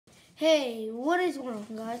Hey, what is going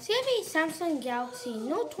on, guys? You have a Samsung Galaxy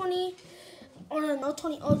Note 20 or a Note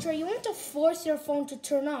 20 Ultra. You want to force your phone to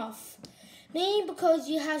turn off. Maybe because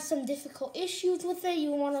you have some difficult issues with it, you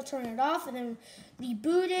want to turn it off and then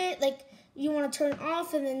reboot it. Like, you want to turn it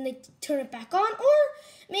off and then turn it back on. Or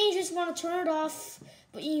maybe you just want to turn it off,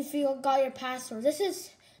 but you forgot your password. This is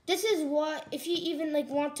what, if you even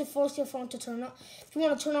want to force your phone to turn off, if you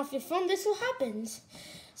want to turn off your phone, this will happen.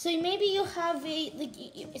 So maybe you have a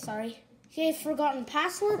forgotten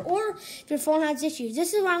password, or if your phone has issues.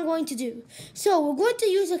 This is what I'm going to do. So we're going to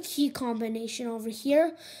use a key combination over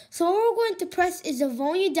here. So what we're going to press is the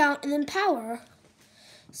volume down and then power.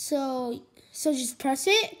 So just press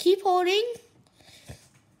it, keep holding.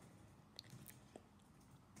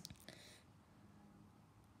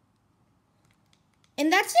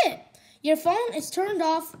 And that's it. Your phone is turned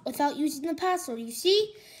off without using the password. You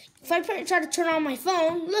see? If I try to turn on my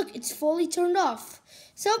phone, look, it's fully turned off.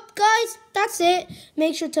 So, guys, that's it.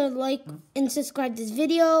 Make sure to like and subscribe to this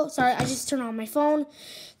video. Sorry, I just turned on my phone.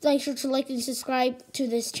 Make sure to like and subscribe to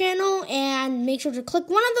this channel. And make sure to click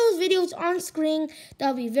one of those videos on screen. That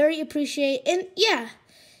would be very appreciated. And, yeah.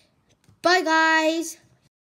 Bye, guys.